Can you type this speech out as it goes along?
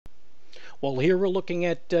Well, here we're looking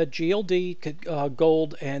at GLD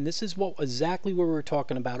gold, and this is exactly what we were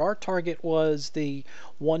talking about. Our target was the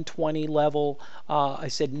 120 level. I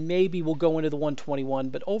said maybe we'll go into the 121,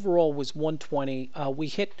 but overall was 120. We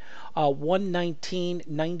hit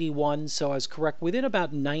 119.91, so I was correct within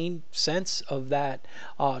about 9 cents of that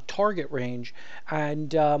target range.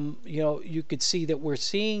 And you could see that we're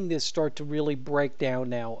seeing this start to really break down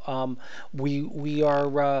now. We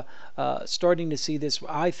are starting to see this,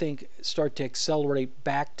 I think, start to accelerate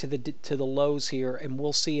back to the lows here, and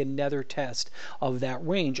we'll see another test of that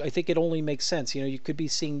range. I think it only makes sense. You could be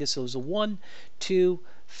seeing this as a 1, 2,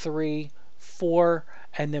 3, 4,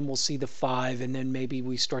 and then we'll see the 5, and then maybe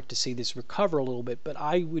we start to see this recover a little bit. But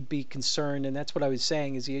I would be concerned, and that's what I was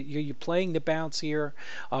saying, is you're playing the bounce here.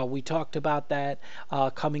 We talked about that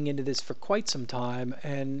coming into this for quite some time,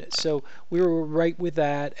 and so we were right with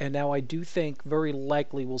that. And now I do think very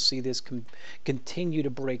likely we'll see this continue to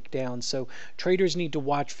break down. So traders need to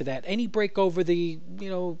watch for that. Any break over the,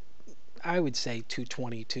 I would say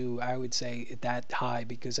 222. I would say that high,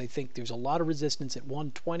 because I think there's a lot of resistance at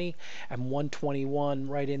 120 and 121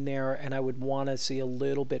 right in there, and I would want to see a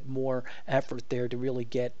little bit more effort there to really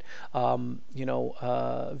get,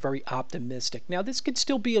 very optimistic. Now, this could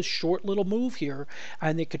still be a short little move here,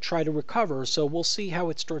 and it could try to recover, so we'll see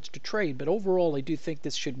how it starts to trade. But overall, I do think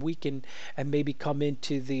this should weaken and maybe come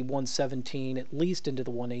into the 117, at least into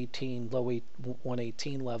the 118, low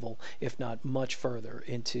 118 level, if not much further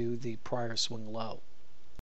into the prior swing low.